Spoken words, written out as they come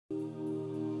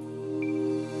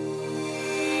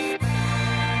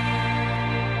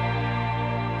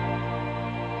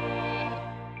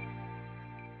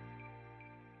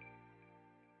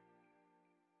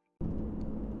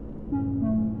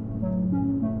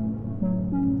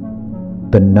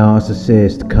The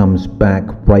narcissist comes back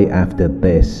right after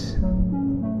this.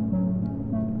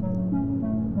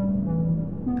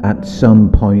 At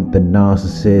some point, the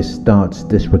narcissist starts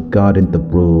disregarding the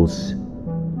rules.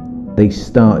 They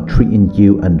start treating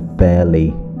you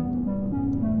unfairly,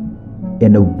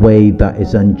 in a way that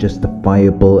is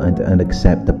unjustifiable and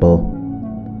unacceptable,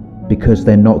 because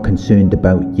they're not concerned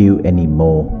about you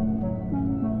anymore.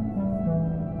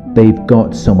 They've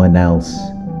got someone else,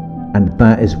 and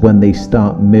that is when they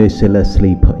start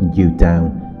mercilessly putting you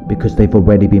down, because they've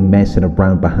already been messing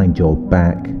around behind your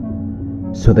back.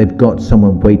 So they've got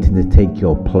someone waiting to take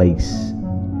your place,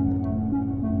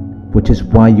 which is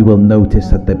why you will notice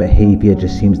that their behavior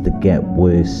just seems to get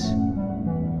worse.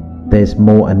 There's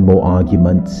more and more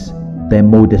arguments. They're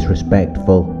more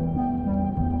disrespectful.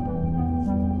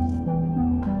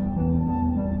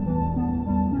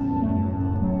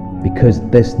 Because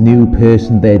this new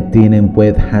person they're dealing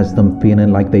with has them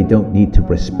feeling like they don't need to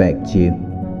respect you.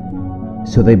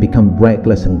 So they become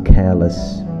reckless and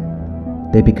careless.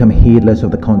 They become heedless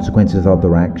of the consequences of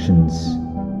their actions.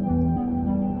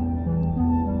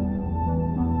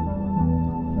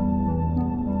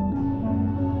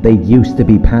 They used to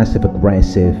be passive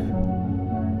aggressive,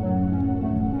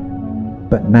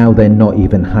 but now they're not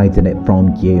even hiding it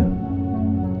from you.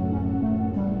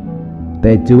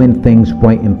 They're doing things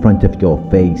right in front of your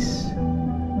face,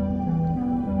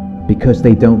 because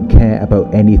they don't care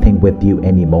about anything with you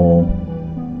anymore.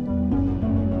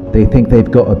 They think they've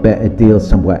got a better deal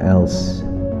somewhere else,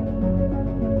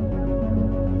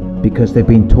 because they've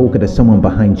been talking to someone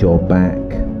behind your back.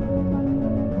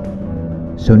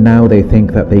 So now they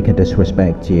think that they can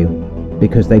disrespect you,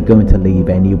 because they're going to leave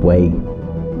anyway.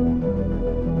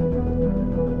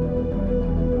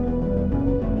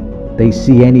 They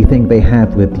see anything they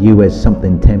have with you as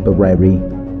something temporary,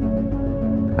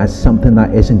 as something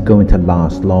that isn't going to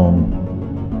last long.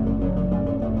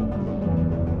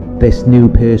 This new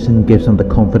person gives them the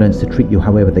confidence to treat you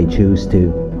however they choose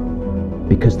to,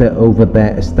 because they're over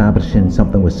there establishing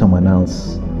something with someone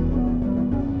else.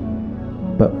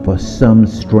 But for some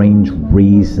strange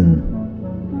reason,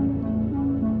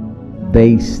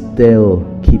 they still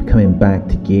keep coming back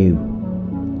to you.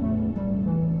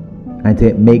 And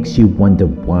it makes you wonder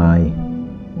why.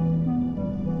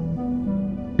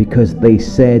 Because they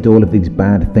said all of these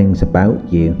bad things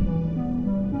about you.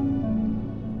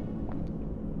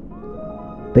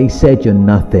 They said you're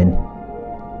nothing.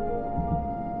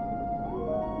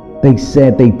 They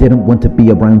said they didn't want to be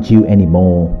around you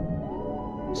anymore.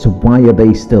 So why are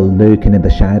they still lurking in the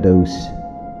shadows?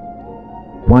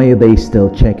 Why are they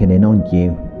still checking in on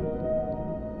you?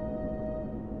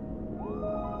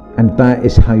 And that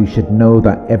is how you should know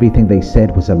that everything they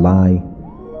said was a lie.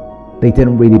 They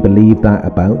didn't really believe that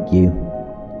about you.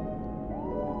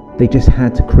 They just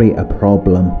had to create a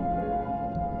problem.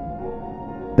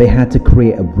 They had to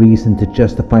create a reason to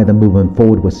justify them moving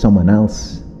forward with someone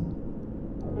else.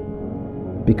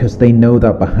 Because they know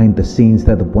that behind the scenes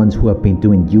they're the ones who have been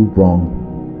doing you wrong.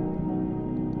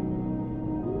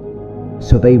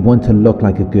 So they want to look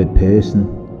like a good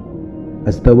person,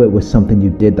 as though it was something you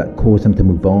did that caused them to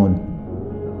move on,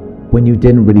 when you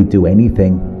didn't really do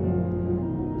anything.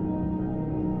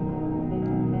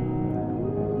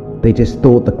 They just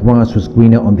thought the grass was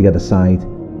greener on the other side.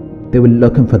 They were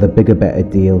looking for the bigger, better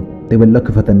deal. They were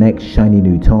looking for the next shiny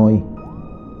new toy.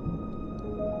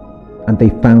 And they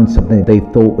found something they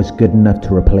thought was good enough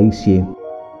to replace you.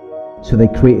 So they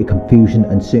created confusion,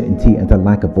 uncertainty, and a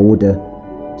lack of order,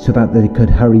 so that they could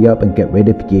hurry up and get rid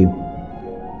of you.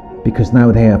 Because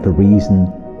now they have a reason,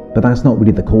 but that's not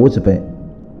really the cause of it.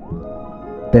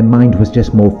 Their mind was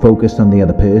just more focused on the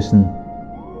other person,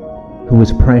 who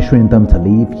was pressuring them to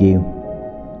leave you.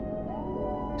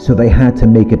 So they had to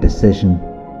make a decision.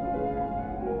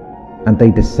 And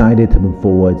they decided to move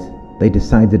forward. They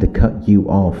decided to cut you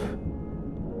off,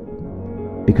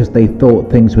 because they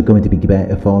thought things were going to be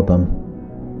better for them.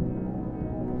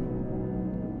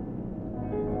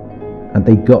 And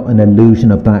they got an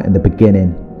illusion of that in the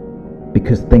beginning,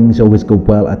 because things always go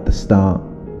well at the start,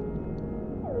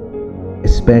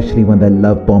 especially when they're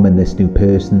love bombing this new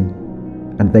person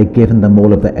and they're giving them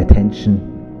all of their attention.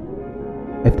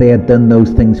 If they had done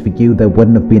those things for you, there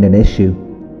wouldn't have been an issue,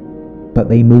 but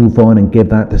they move on and give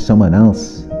that to someone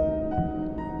else.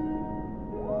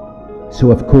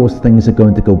 So of course things are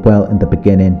going to go well in the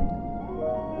beginning,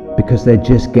 because they're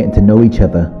just getting to know each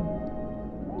other,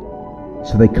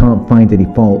 so they can't find any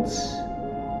faults,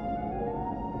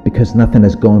 because nothing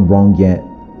has gone wrong yet.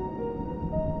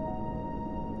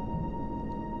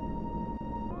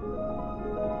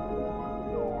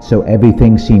 So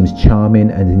everything seems charming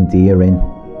and endearing.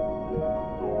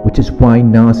 Which is why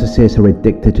narcissists are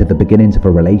addicted to the beginnings of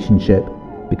a relationship,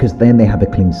 because then they have a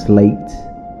clean slate.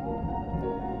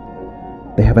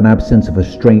 They have an absence of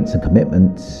restraints and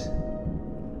commitments.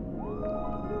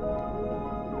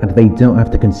 And they don't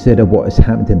have to consider what has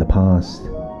happened in the past.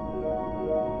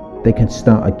 They can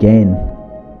start again.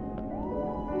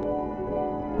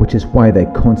 Which is why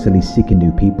they're constantly seeking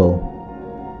new people.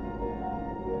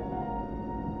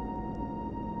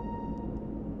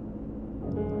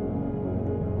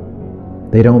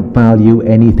 They don't value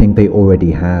anything they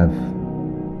already have.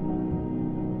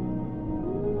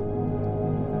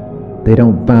 They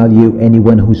don't value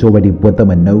anyone who's already with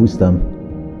them and knows them.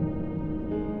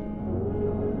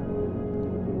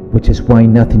 Which is why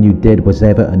nothing you did was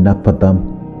ever enough for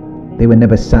them. They were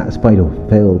never satisfied or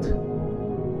fulfilled.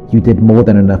 You did more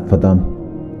than enough for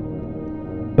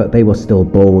them. But they were still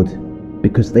bored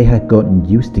because they had gotten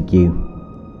used to you.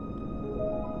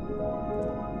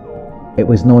 It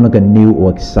was no longer new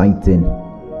or exciting.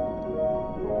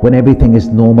 When everything is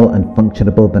normal and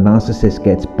functionable, the narcissist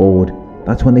gets bored.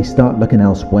 That's when they start looking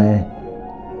elsewhere.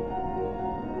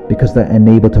 Because they're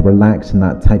unable to relax in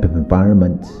that type of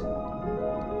environment.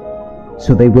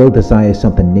 So they will desire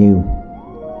something new.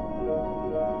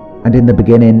 And in the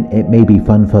beginning, it may be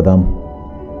fun for them.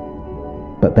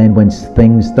 But then when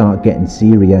things start getting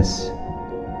serious,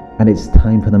 and it's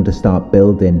time for them to start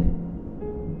building,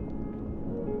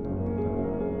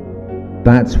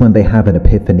 that's when they have an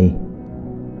epiphany.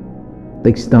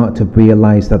 They start to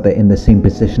realize that they're in the same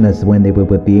position as when they were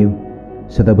with you,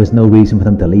 so there was no reason for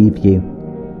them to leave you.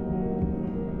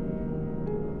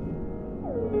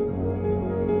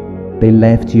 They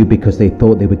left you because they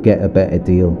thought they would get a better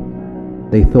deal.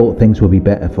 They thought things would be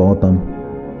better for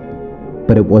them,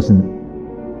 but it wasn't.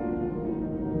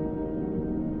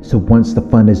 So once the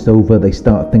fun is over, they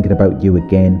start thinking about you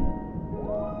again.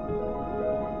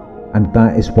 And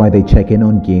that is why they check in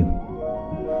on you.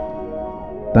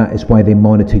 That is why they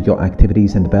monitor your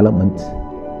activities and development.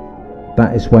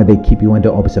 That is why they keep you under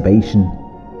observation.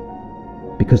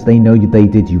 Because they know they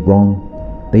did you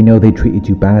wrong. They know they treated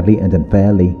you badly and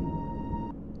unfairly.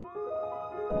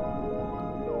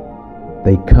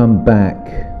 They come back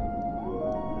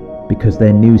because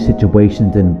their new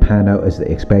situation didn't pan out as they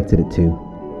expected it to.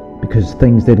 Because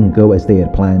things didn't go as they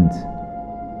had planned.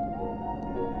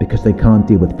 Because they can't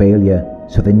deal with failure,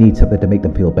 so they need something to make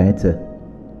them feel better.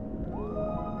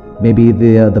 Maybe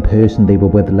the other person they were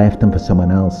with left them for someone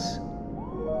else.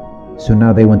 So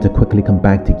now they want to quickly come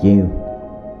back to you,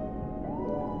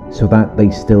 so that they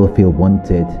still feel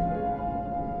wanted.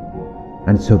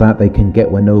 And so that they can get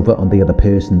one over on the other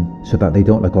person, so that they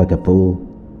don't look like a fool.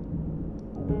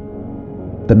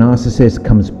 The narcissist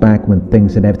comes back when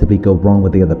things inevitably go wrong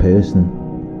with the other person.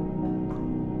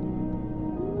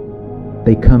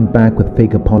 They come back with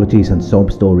fake apologies and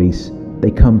sob stories.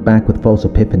 They come back with false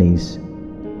epiphanies.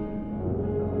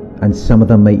 And some of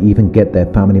them may even get their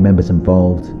family members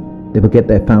involved. They will get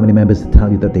their family members to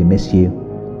tell you that they miss you,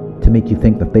 to make you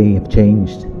think that they have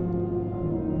changed.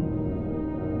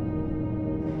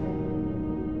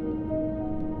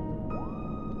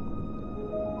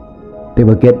 They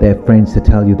will get their friends to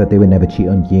tell you that they would never cheat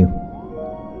on you.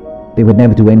 They would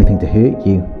never do anything to hurt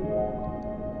you.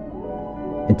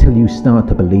 Until you start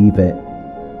to believe it.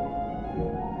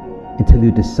 Until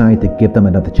you decide to give them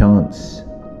another chance.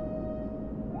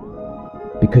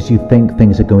 Because you think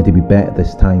things are going to be better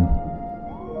this time.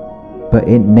 But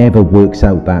it never works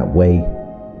out that way.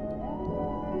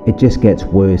 It just gets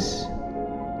worse.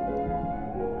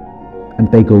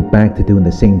 And they go back to doing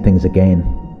the same things again.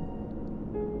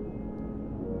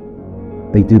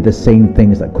 They do the same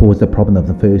things that caused the problem of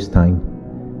the first time,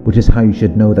 which is how you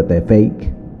should know that they're fake.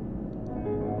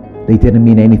 They didn't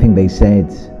mean anything they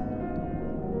said.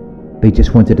 They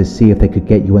just wanted to see if they could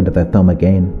get you under their thumb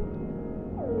again.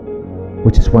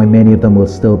 Which is why many of them will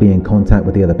still be in contact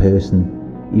with the other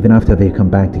person, even after they come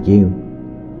back to you.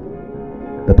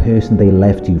 The person they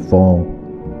left you for.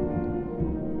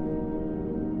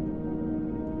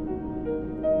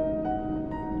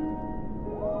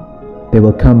 They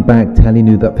will come back telling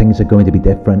you that things are going to be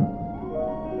different,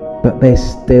 but they're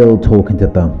still talking to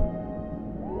them.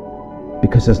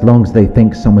 Because as long as they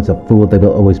think someone's a fool, they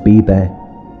will always be there.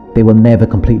 They will never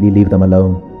completely leave them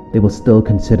alone. They will still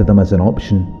consider them as an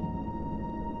option.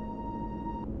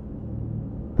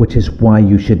 Which is why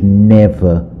you should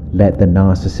never let the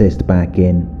narcissist back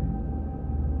in.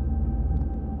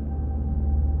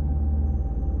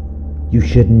 You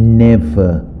should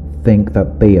never think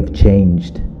that they have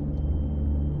changed.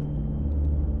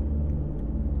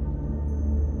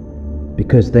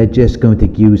 Because they're just going to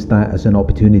use that as an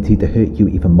opportunity to hurt you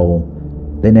even more.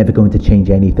 They're never going to change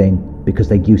anything because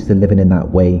they're used to living in that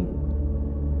way.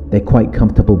 They're quite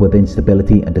comfortable with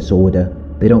instability and disorder.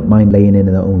 They don't mind laying in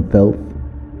their own filth.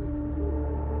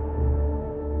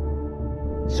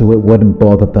 So it wouldn't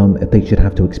bother them if they should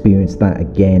have to experience that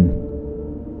again.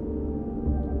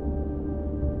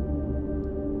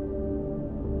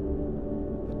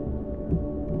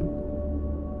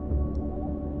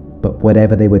 But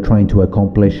whatever they were trying to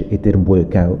accomplish, it didn't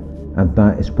work out, and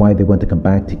that is why they want to come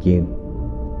back to you.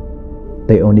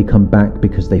 They only come back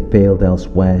because they failed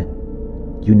elsewhere.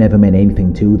 You never meant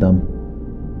anything to them.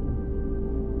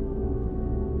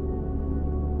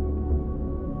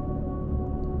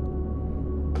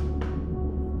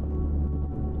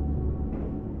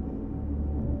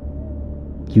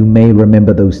 You may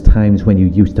remember those times when you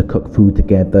used to cook food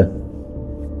together,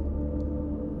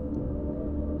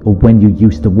 or when you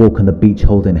used to walk on the beach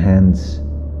holding hands,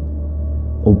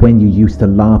 or when you used to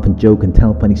laugh and joke and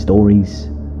tell funny stories.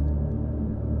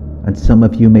 And some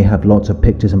of you may have lots of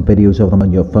pictures and videos of them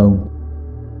on your phone,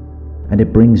 and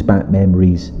it brings back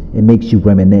memories. It makes you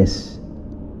reminisce.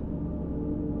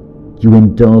 You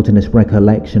indulge in this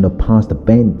recollection of past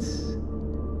events.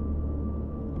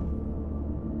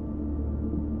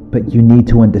 But you need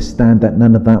to understand that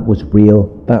none of that was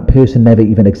real. That person never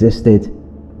even existed.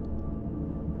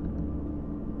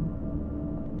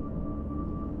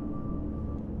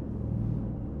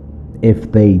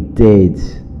 If they did,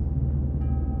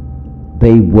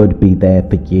 they would be there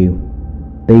for you.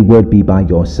 They would be by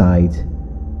your side.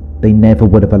 They never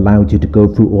would have allowed you to go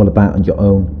through all of that on your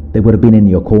own. They would have been in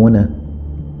your corner.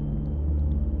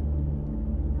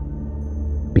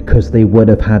 Because they would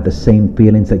have had the same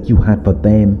feelings that you had for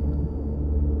them.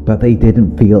 But they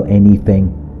didn't feel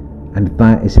anything. And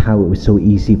that is how it was so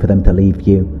easy for them to leave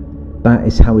you. That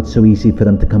is how it's so easy for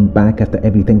them to come back after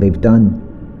everything they've done.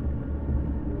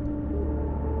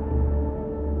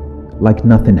 Like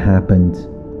nothing happened.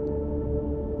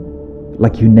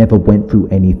 Like you never went through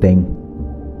anything.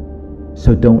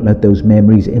 So don't let those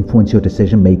memories influence your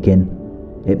decision making.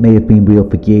 It may have been real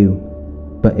for you,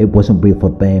 but it wasn't real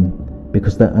for them,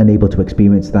 because they're unable to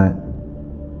experience that.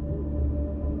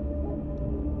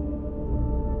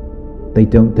 They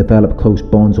don't develop close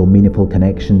bonds or meaningful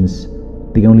connections.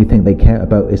 The only thing they care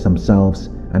about is themselves,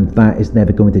 and that is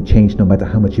never going to change no matter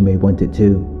how much you may want it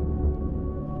to.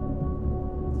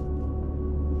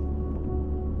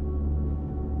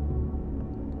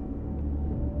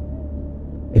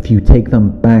 If you take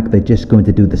them back, they're just going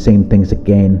to do the same things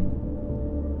again.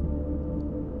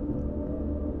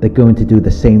 They're going to do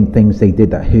the same things they did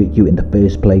that hurt you in the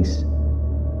first place.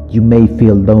 You may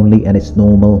feel lonely, and it's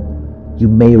normal. You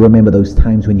may remember those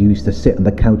times when you used to sit on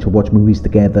the couch or watch movies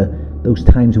together. Those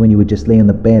times when you would just lay on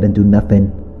the bed and do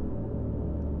nothing.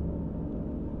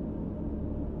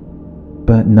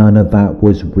 But none of that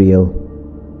was real,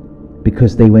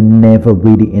 because they were never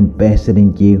really invested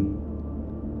in you.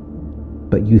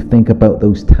 But you think about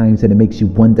those times and it makes you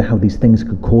wonder how these things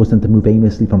could cause them to move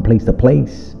aimlessly from place to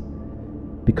place,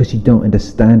 because you don't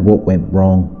understand what went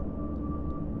wrong.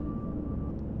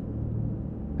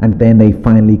 And then they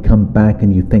finally come back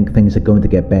and you think things are going to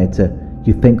get better.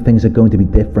 You think things are going to be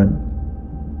different.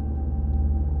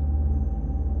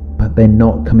 But they're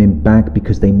not coming back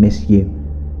because they miss you.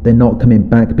 They're not coming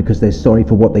back because they're sorry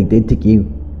for what they did to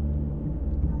you.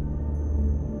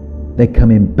 They're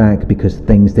coming back because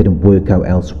things didn't work out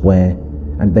elsewhere,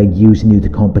 and they're using you to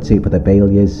compensate for their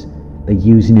failures. They're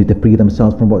using you to free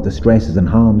themselves from what distresses and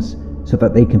harms, so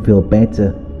that they can feel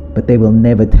better, but they will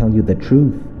never tell you the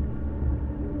truth.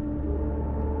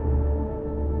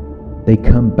 They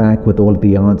come back with all of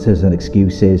the answers and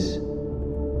excuses.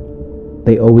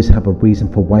 They always have a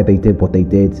reason for why they did what they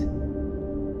did.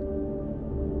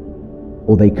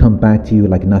 Or they come back to you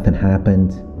like nothing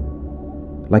happened,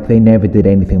 like they never did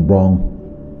anything wrong.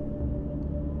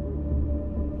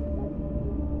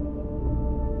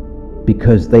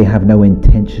 Because they have no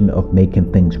intention of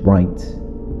making things right.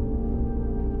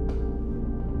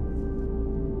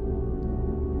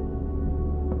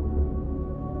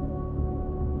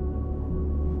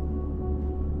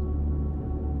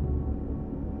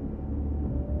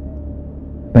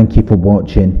 Thank you for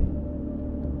watching.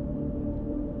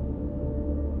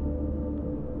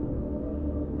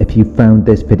 If you found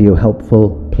this video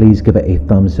helpful, please give it a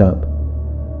thumbs up.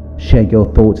 Share your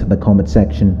thoughts in the comment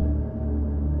section.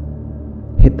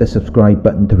 Hit the subscribe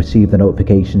button to receive the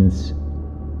notifications.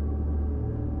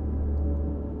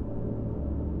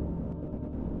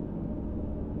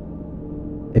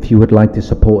 If you would like to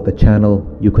support the channel,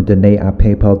 you can donate at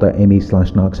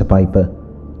paypal.me/Narc Survivor.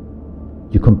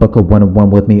 You can book a one-on-one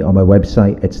with me on my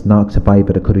website. It's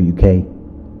narcsurvivor.co.uk.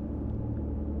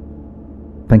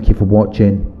 Thank you for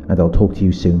watching, and I'll talk to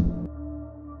you soon.